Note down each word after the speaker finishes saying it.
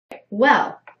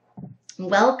Well,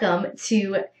 welcome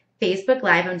to Facebook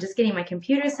Live. I'm just getting my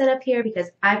computer set up here because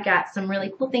I've got some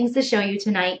really cool things to show you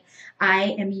tonight.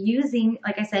 I am using,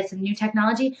 like I said, some new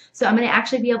technology, so I'm going to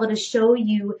actually be able to show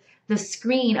you the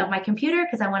screen of my computer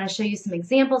because I want to show you some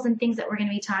examples and things that we're going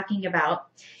to be talking about.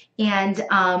 And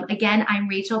again, I'm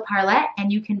Rachel Parlett,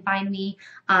 and you can find me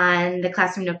on the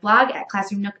Classroom Nook blog at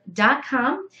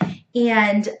classroomnook.com.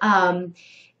 And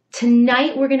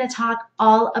tonight we're going to talk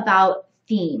all about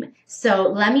theme. So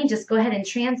let me just go ahead and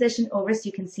transition over so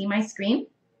you can see my screen.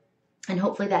 And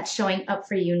hopefully that's showing up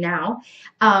for you now.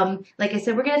 Like I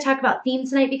said, we're going to talk about theme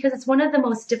tonight because it's one of the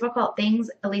most difficult things,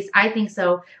 at least I think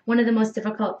so, one of the most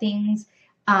difficult things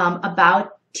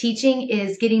about teaching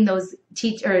is getting those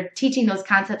teaching those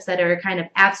concepts that are kind of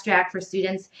abstract for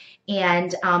students,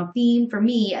 and theme for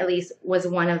me at least was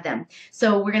one of them.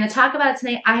 So we're going to talk about it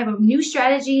tonight. I have a new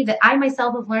strategy that I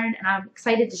myself have learned, and I'm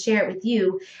excited to share it with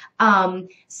you.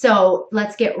 So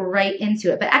let's get right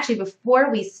into it. But actually, before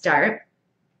we start,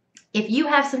 if you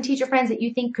have some teacher friends that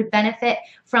you think could benefit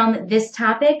from this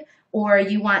topic, or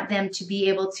you want them to be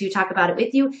able to talk about it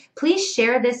with you, please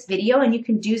share this video, and you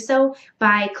can do so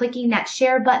by clicking that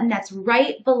share button that's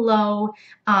right below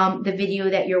the video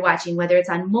that you're watching, whether it's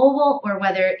on mobile or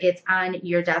whether it's on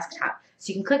your desktop.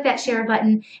 So you can click that share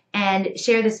button and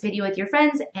share this video with your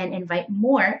friends and invite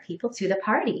more people to the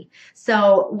party.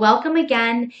 So welcome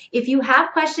again. If you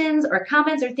have questions or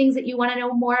comments or things that you want to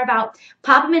know more about,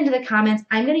 pop them into the comments.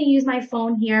 I'm going to use my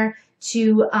phone here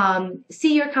to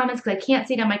see your comments because I can't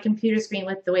see it on my computer screen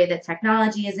with the way that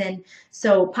technology is in.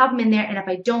 So pop them in there, and if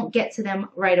I don't get to them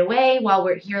right away while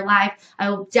we're here live, I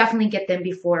will definitely get them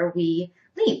before we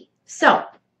leave. So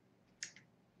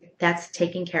that's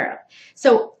taken care of.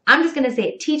 So I'm just going to say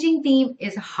it. Teaching theme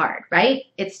is hard, right?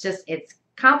 It's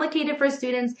complicated for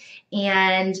students,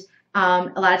 and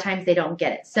a lot of times they don't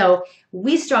get it. So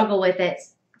we struggle with it,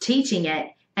 teaching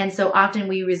it. And so often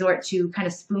we resort to kind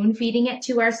of spoon feeding it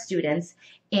to our students,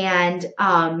 and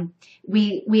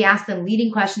we ask them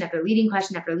leading question after leading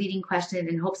question after leading question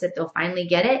in hopes that they'll finally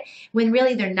get it, when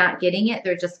really they're not getting it.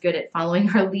 They're just good at following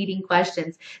our leading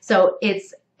questions. So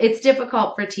it's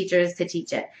difficult for teachers to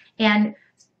teach it. And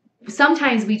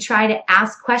sometimes we try to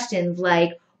ask questions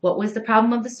like, what was the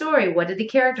problem of the story? What did the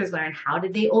characters learn? How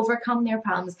did they overcome their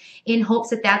problems? In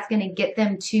hopes that that's going to get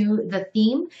them to the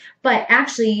theme. But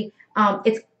actually,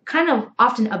 it's kind of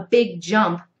often a big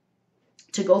jump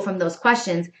to go from those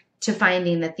questions to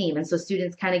finding the theme. And so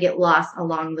students kind of get lost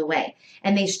along the way.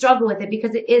 And they struggle with it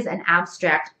because it is an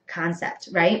abstract concept,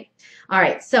 right? All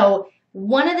right, so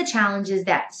one of the challenges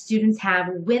that students have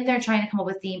when they're trying to come up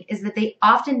with theme is that they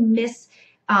often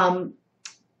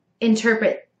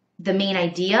misinterpret the main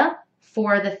idea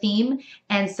for the theme.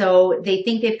 And so they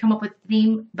think they've come up with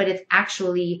theme, but it's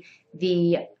actually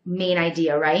the main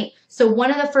idea, right? So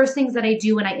one of the first things that I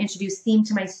do when I introduce theme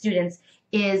to my students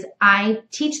is I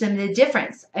teach them the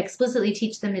difference, explicitly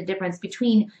teach them the difference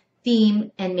between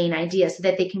theme and main idea so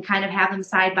that they can kind of have them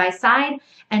side by side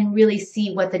and really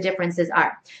see what the differences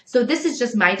are. So this is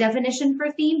just my definition for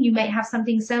theme. You might have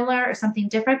something similar or something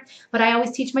different, but I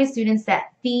always teach my students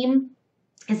that theme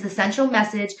is the central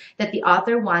message that the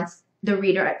author wants the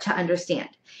reader to understand.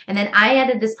 And then I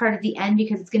added this part at the end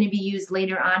because it's going to be used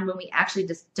later on when we actually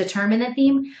determine the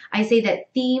theme. I say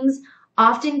that themes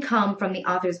often come from the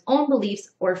author's own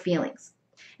beliefs or feelings.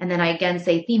 And then I again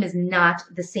say theme is not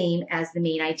the same as the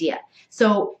main idea.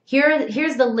 So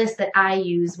here's the list that I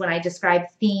use when I describe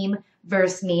theme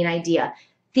versus main idea.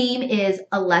 Theme is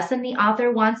a lesson the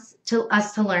author wants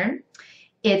us to learn.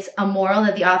 It's a moral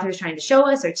that the author is trying to show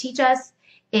us or teach us.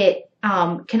 It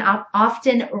can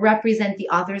often represent the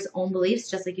author's own beliefs,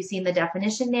 just like you see in the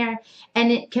definition there,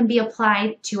 and it can be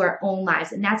applied to our own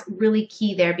lives. And that's really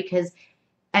key there because,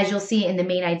 as you'll see in the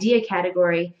main idea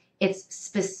category, it's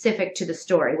specific to the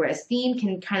story, whereas theme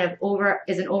can kind of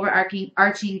is an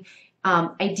overarching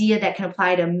idea that can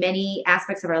apply to many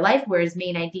aspects of our life, whereas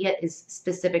main idea is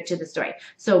specific to the story.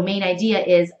 So main idea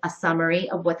is a summary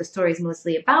of what the story is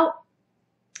mostly about.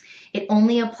 It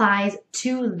only applies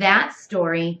to that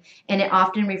story, and it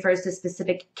often refers to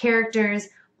specific characters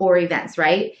or events,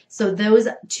 right? So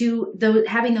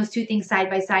having those two things side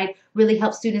by side really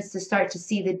helps students to start to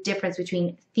see the difference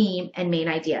between theme and main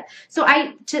idea. So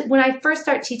when I first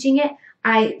start teaching it,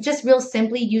 I just real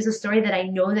simply use a story that I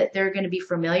know that they're going to be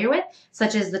familiar with,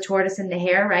 such as The Tortoise and the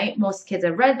Hare, right? Most kids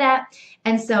have read that.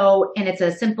 And it's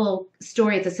a simple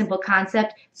story, it's a simple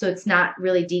concept, so it's not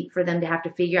really deep for them to have to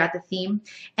figure out the theme.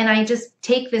 And I just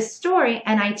take this story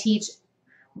and I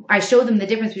show them the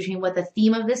difference between what the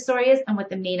theme of this story is and what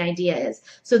the main idea is.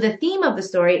 So the theme of the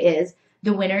story is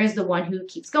the winner is the one who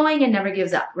keeps going and never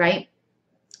gives up, right?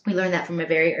 We learn that from a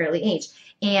very early age.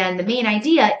 And the main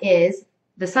idea is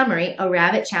the summary: a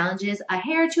rabbit challenges a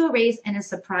hare to a race and is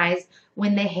surprised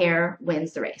when the hare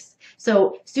wins the race.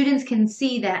 So students can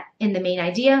see that in the main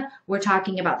idea, we're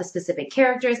talking about the specific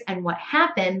characters and what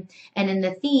happened. And in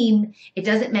the theme, it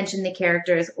doesn't mention the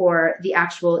characters or the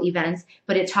actual events,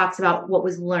 but it talks about what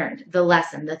was learned, the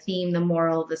lesson, the theme, the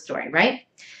moral of the story, right?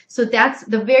 So that's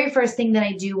the very first thing that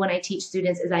I do when I teach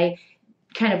students, is I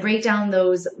kind of break down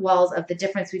those walls of the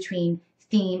difference between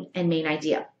theme and main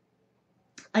idea.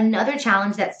 Another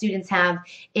challenge that students have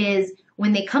is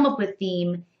when they come up with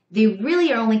theme, they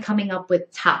really are only coming up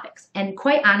with topics. And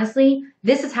quite honestly,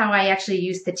 this is how I actually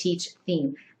used to teach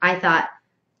theme. I thought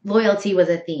loyalty was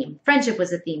a theme, friendship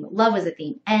was a theme, love was a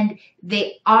theme. And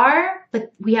they are,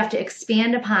 but we have to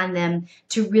expand upon them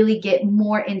to really get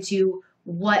more into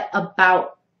what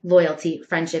about loyalty,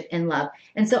 friendship, and love.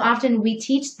 And so often we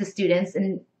teach the students,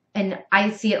 and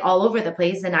I see it all over the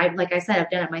place, and like I said,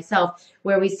 I've done it myself,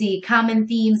 where we see common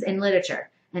themes in literature,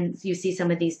 and you see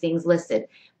some of these things listed.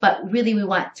 But really we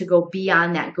want to go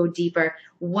beyond that, go deeper.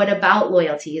 What about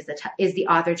loyalty is the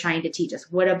author trying to teach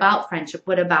us? What about friendship?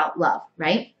 What about love,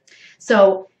 right?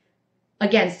 So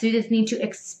again, students need to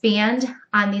expand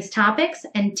on these topics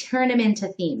and turn them into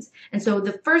themes. And so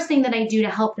the first thing that I do to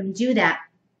help them do that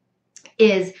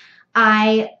is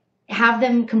I have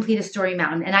them complete a story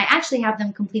mountain. And I actually have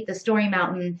them complete the story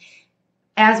mountain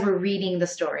as we're reading the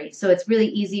story. So it's really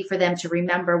easy for them to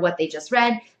remember what they just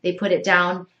read. They put it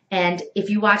down. And if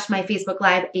you watched my Facebook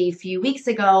Live a few weeks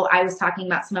ago, I was talking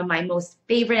about some of my most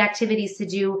favorite activities to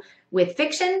do with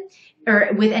fiction, or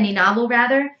with any novel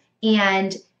rather.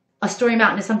 And a story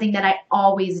mountain is something that I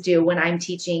always do when I'm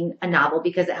teaching a novel,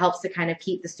 because it helps to kind of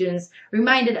keep the students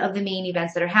reminded of the main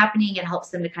events that are happening. It helps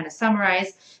them to kind of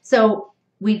summarize. So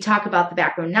we talk about the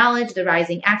background knowledge, the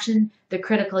rising action, the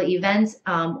critical events,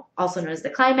 also known as the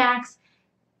climax,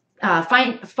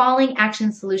 falling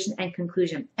action, solution, and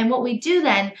conclusion. And what we do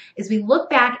then is we look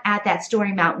back at that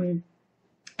story mountain,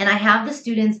 and I have the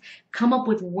students come up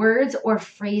with words or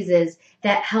phrases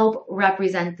that help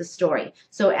represent the story.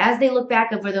 So as they look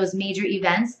back over those major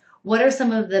events, what are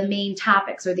some of the main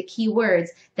topics or the key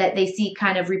words that they see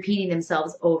kind of repeating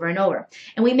themselves over and over?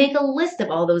 And we make a list of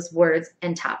all those words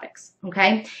and topics,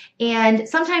 okay? And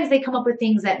sometimes they come up with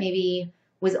things that maybe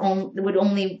would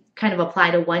only kind of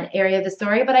apply to one area of the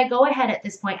story, but I go ahead at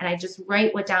this point and I just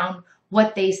write down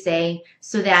what they say,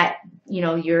 so that, you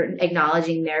know, you're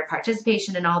acknowledging their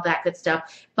participation and all that good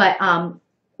stuff. But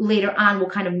later on, we'll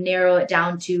kind of narrow it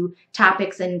down to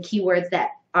topics and keywords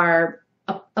that are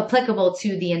applicable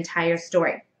to the entire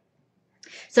story.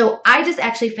 So I just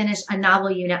actually finished a novel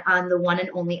unit on The One and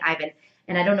Only Ivan.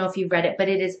 And I don't know if you've read it, but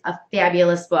it is a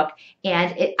fabulous book.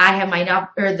 And I have my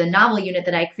the novel unit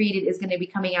that I created is going to be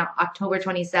coming out October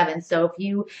 27th. So if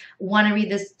you want to read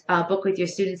this book with your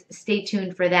students, stay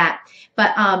tuned for that.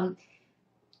 But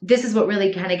this is what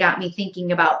really kind of got me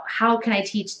thinking about how can I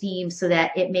teach themes so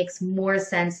that it makes more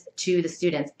sense to the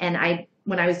students. And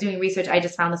when I was doing research, I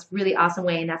just found this really awesome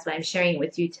way, and that's why I'm sharing it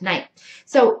with you tonight.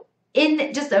 So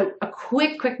in just a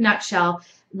quick nutshell,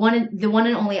 The One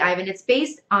and Only Ivan, it's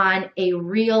based on a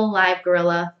real life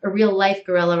gorilla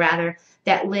rather,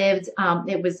 that lived,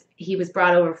 he was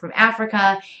brought over from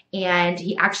Africa, and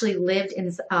he actually lived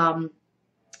in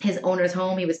his owner's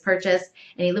home. He was purchased,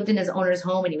 and he lived in his owner's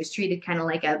home, and he was treated kind of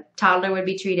like a toddler would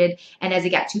be treated. And as he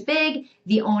got too big,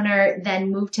 the owner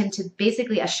then moved him to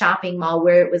basically a shopping mall,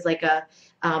 where it was like a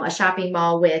shopping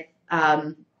mall with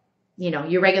you know,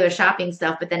 your regular shopping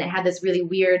stuff, but then it had this really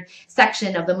weird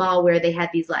section of the mall where they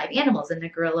had these live animals, and the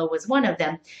gorilla was one of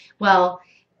them. Well,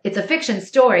 it's a fiction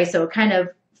story, so kind of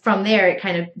from there it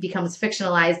kind of becomes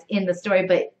fictionalized in the story.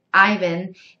 But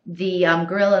Ivan, the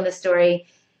gorilla in the story,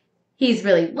 he's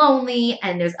really lonely,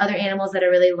 and there's other animals that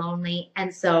are really lonely.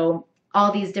 And so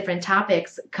all these different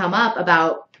topics come up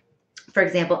about, for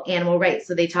example, animal rights.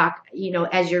 So they talk, you know,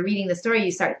 as you're reading the story,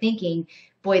 you start thinking,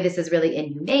 boy, this is really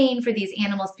inhumane for these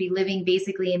animals to be living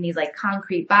basically in these like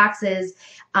concrete boxes.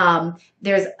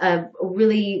 There's a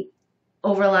really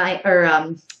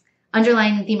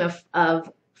underlying theme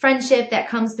of friendship that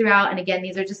comes throughout. And again,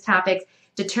 these are just topics.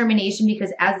 Determination,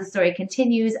 because as the story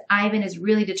continues, Ivan is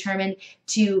really determined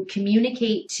to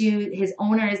communicate to his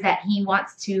owners that he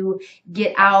wants to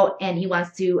get out, and he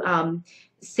wants to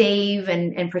save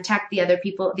and protect the other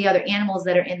people, the other animals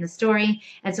that are in the story.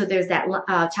 And so there's that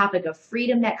topic of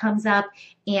freedom that comes up,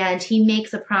 and he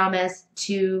makes a promise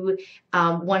to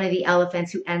one of the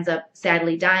elephants who ends up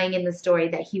sadly dying in the story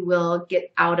that he will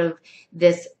get out of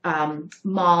this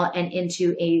mall and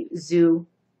into a zoo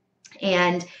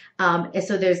And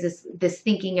so there's this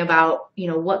thinking about,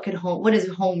 what is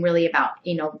home really about?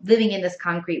 Living in this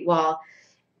concrete wall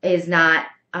is not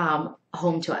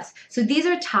home to us. So these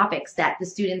are topics that the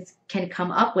students can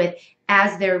come up with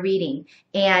as they're reading.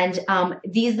 And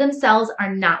these themselves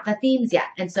are not the themes yet.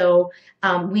 And so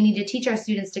we need to teach our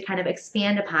students to kind of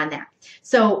expand upon that.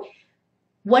 So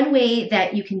one way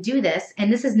that you can do this,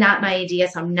 and this is not my idea,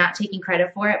 so I'm not taking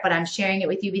credit for it, but I'm sharing it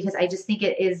with you because I just think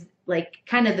it is like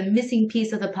kind of the missing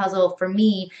piece of the puzzle for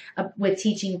me with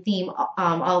teaching theme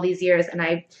all these years. And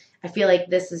I feel like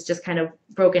this is just kind of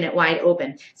broken it wide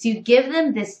open. So you give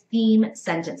them this theme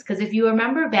sentence, because if you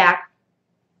remember back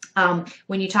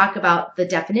when you talk about the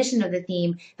definition of the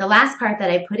theme, the last part that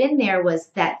I put in there was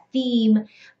that theme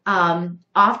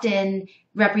often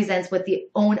represents what the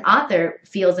own author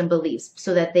feels and believes,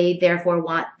 so that they therefore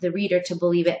want the reader to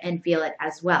believe it and feel it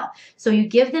as well. So you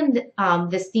give them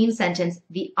this theme sentence,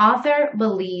 the author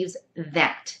believes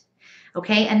that.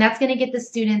 Okay, and that's going to get the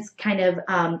students kind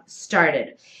of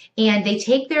started. And they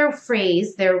take their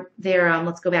phrase,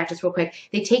 let's go back just real quick.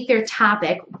 They take their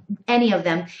topic, any of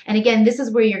them, and again, this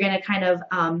is where you're going to kind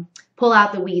of pull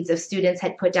out the weeds if students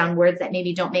had put down words that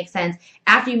maybe don't make sense.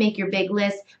 After you make your big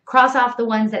list, cross off the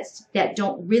ones that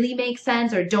don't really make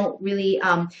sense or don't really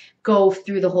go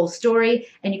through the whole story,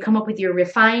 and you come up with your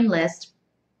refined list.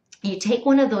 You take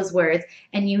one of those words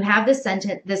and you have this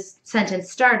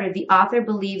sentence started, the author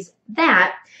believes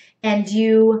that, and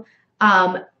you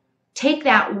take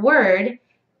that word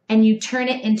and you turn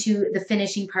it into the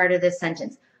finishing part of this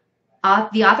sentence.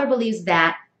 The author believes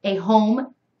that a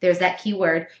home, there's that key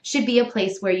word, should be a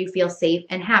place where you feel safe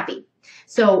and happy.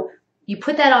 So you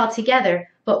put that all together,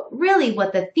 but really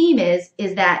what the theme is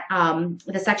that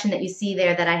the section that you see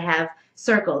there that I have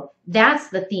circled, that's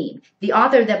the theme. The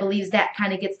author that believes that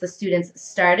kind of gets the students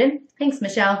started. Thanks,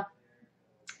 Michelle.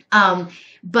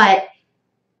 But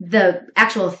the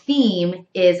actual theme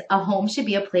is a home should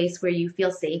be a place where you feel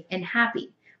safe and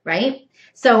happy, right?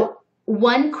 So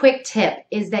one quick tip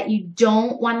is that you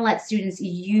don't want to let students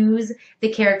use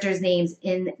the characters' names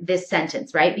in this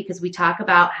sentence, right? Because we talk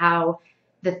about how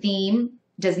the theme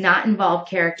does not involve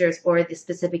characters or the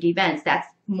specific events. That's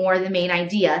more the main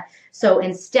idea. So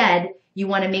instead, you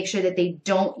want to make sure that they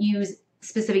don't use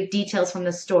specific details from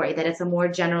the story, that it's a more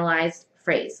generalized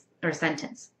phrase or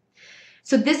sentence.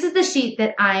 So this is the sheet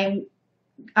that I'm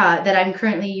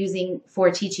currently using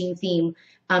for teaching theme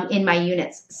in my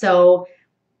units. So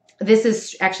this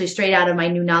is actually straight out of my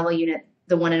new novel unit,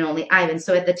 the one and only Ivan.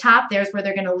 So at the top, there's where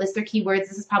they're going to list their keywords.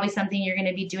 This is probably something you're going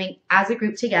to be doing as a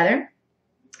group together.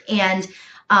 And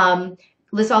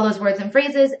list all those words and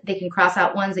phrases. They can cross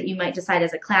out ones that you might decide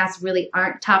as a class really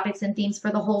aren't topics and themes for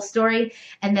the whole story.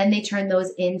 And then they turn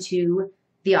those into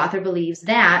the author believes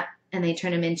that, and they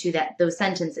turn them into those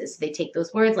sentences. So they take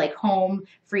those words like home,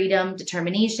 freedom,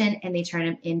 determination, and they turn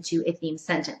them into a theme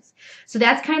sentence. So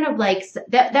that's kind of like,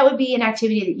 that would be an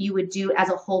activity that you would do as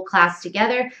a whole class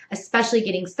together, especially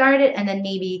getting started. And then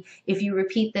maybe if you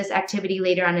repeat this activity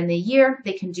later on in the year,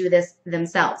 they can do this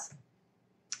themselves.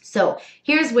 So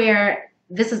here's where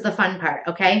this is the fun part,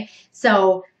 okay?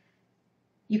 So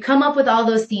you come up with all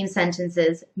those theme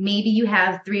sentences. Maybe you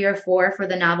have 3 or 4 for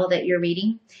the novel that you're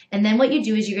reading. And then what you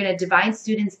do is you're going to divide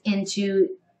students into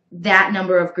that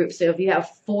number of groups. So if you have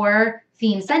 4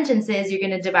 theme sentences, you're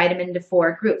going to divide them into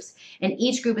 4 groups. And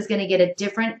each group is going to get a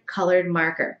different colored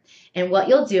marker. And what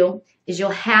you'll do is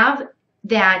you'll have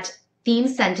that theme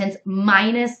sentence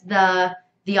minus the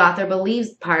author believes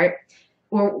part,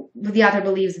 or the author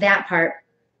believes that part,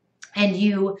 and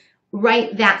you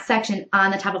write that section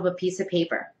on the top of a piece of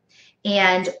paper.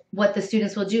 And what the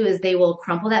students will do is they will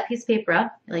crumple that piece of paper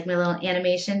up, like my little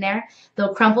animation there.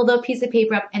 They'll crumple the piece of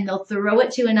paper up and they'll throw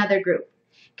it to another group,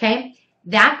 okay?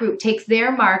 That group takes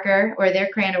their marker or their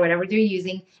crayon or whatever they're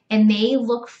using, and they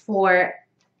look for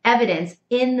evidence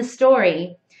in the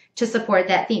story to support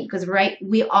that theme. Because, right,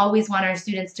 we always want our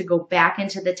students to go back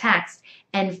into the text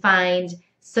and find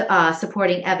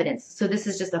supporting evidence. So this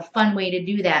is just a fun way to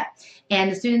do that. And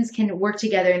the students can work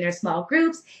together in their small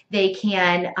groups. They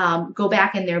can go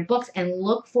back in their books and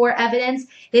look for evidence.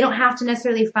 They don't have to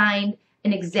necessarily find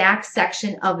an exact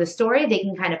section of the story. They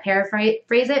can kind of paraphrase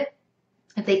it.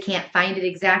 If they can't find it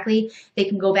exactly, they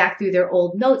can go back through their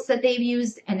old notes that they've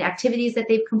used and activities that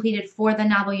they've completed for the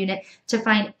novel unit to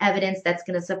find evidence that's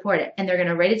going to support it. And they're going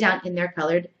to write it down in their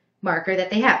colored marker that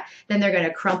they have. Then they're going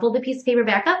to crumple the piece of paper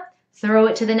back up, throw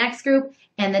it to the next group,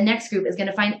 and the next group is going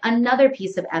to find another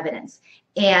piece of evidence,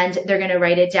 and they're going to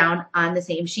write it down on the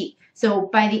same sheet. So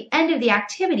by the end of the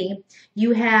activity,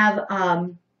 you have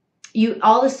all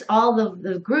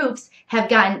the groups have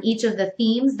gotten each of the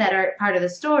themes that are part of the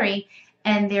story,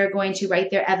 and they're going to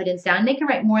write their evidence down. They can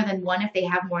write more than one if they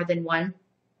have more than one.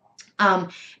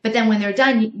 But then when they're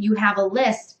done, you have a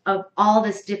list of all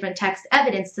this different text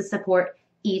evidence to support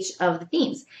each of the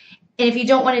themes. And if you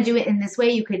don't want to do it in this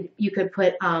way, you could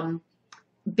put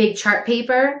big chart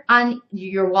paper on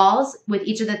your walls with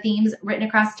each of the themes written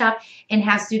across the top, and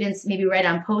have students maybe write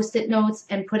on Post-it notes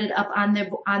and put it up on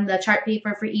the chart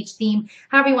paper for each theme.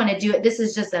 However you want to do it, this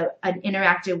is just an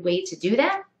interactive way to do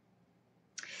that.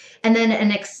 And then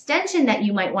an extension that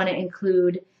you might want to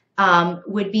include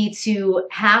would be to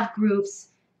have groups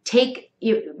take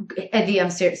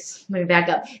I'm serious, let me back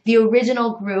up. The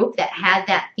original group that had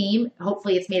that theme,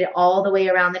 hopefully it's made it all the way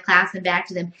around the class and back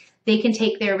to them. They can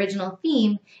take their original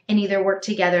theme and either work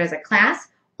together as a class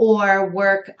or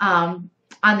work on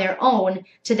their own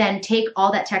to then take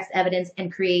all that text evidence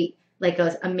and create like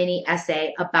a mini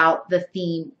essay about the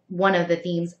theme, one of the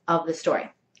themes of the story.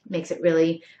 Makes it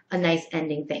really a nice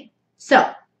ending thing. So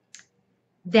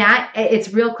that,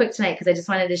 it's real quick tonight because I just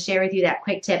wanted to share with you that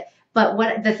quick tip. But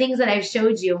what the things that I've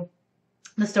showed you,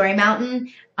 the Story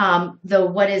Mountain, the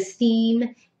what is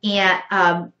theme,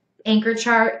 and anchor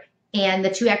chart, and the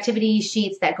 2 activity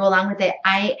sheets that go along with it,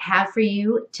 I have for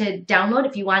you to download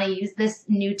if you want to use this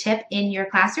new tip in your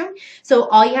classroom. So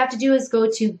all you have to do is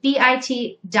go to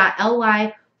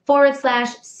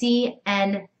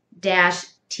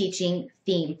bit.ly/CN-teaching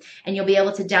theme, and you'll be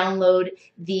able to download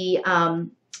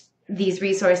these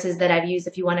resources that I've used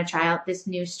if you want to try out this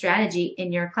new strategy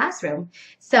in your classroom.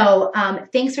 So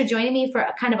thanks for joining me for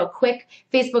kind of a quick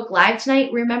Facebook Live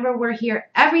tonight. Remember, we're here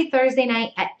every Thursday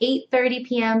night at 8:30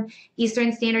 p.m.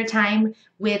 Eastern Standard Time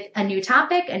with a new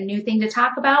topic, a new thing to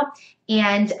talk about.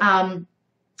 And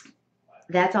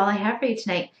that's all I have for you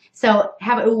tonight. So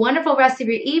have a wonderful rest of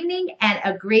your evening and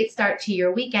a great start to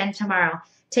your weekend tomorrow.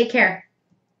 Take care.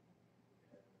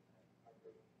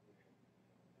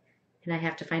 And I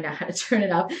have to find out how to turn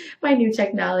it off. My new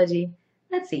technology.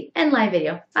 Let's see. End live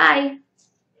video. Bye.